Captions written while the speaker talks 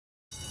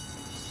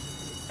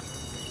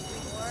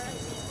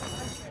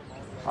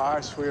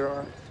Hi,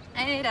 sweetheart.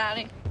 Hey,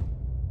 Daddy.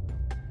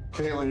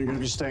 Caitlin, you're gonna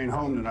be staying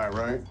home tonight,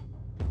 right?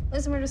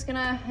 Listen, we're just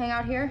gonna hang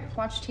out here,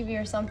 watch TV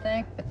or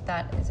something, but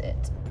that is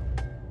it.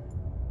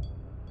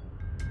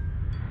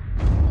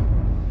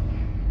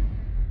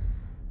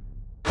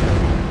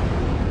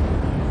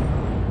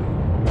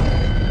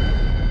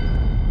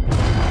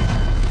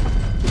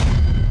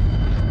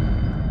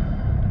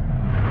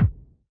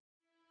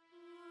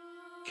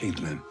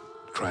 Caitlin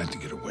tried to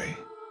get away.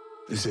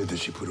 They said that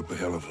she put up a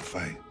hell of a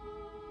fight.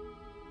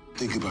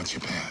 Think about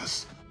your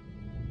past.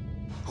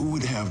 Who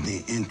would have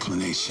the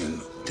inclination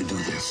to do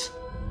this?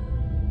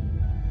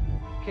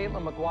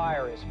 Caitlin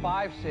McGuire is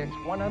 5'6",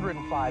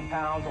 105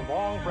 pounds,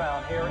 long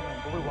brown hair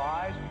and blue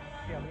eyes.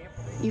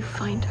 You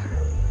find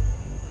her.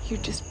 You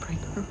just bring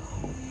her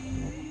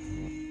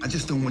home. I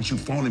just don't want you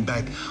falling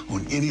back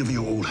on any of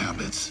your old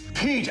habits.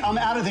 Pete, I'm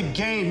out of the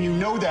game. You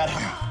know that.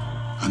 Yeah,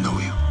 I know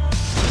you.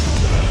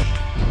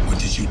 What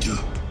did you do?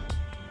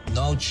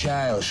 No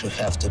child should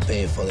have to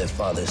pay for their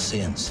father's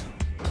sins.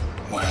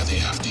 Why are they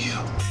after you?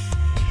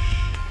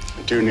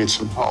 I do need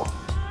some help.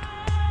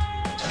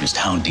 Just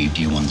how deep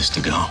do you want this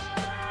to go?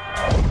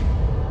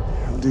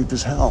 How deep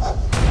is hell?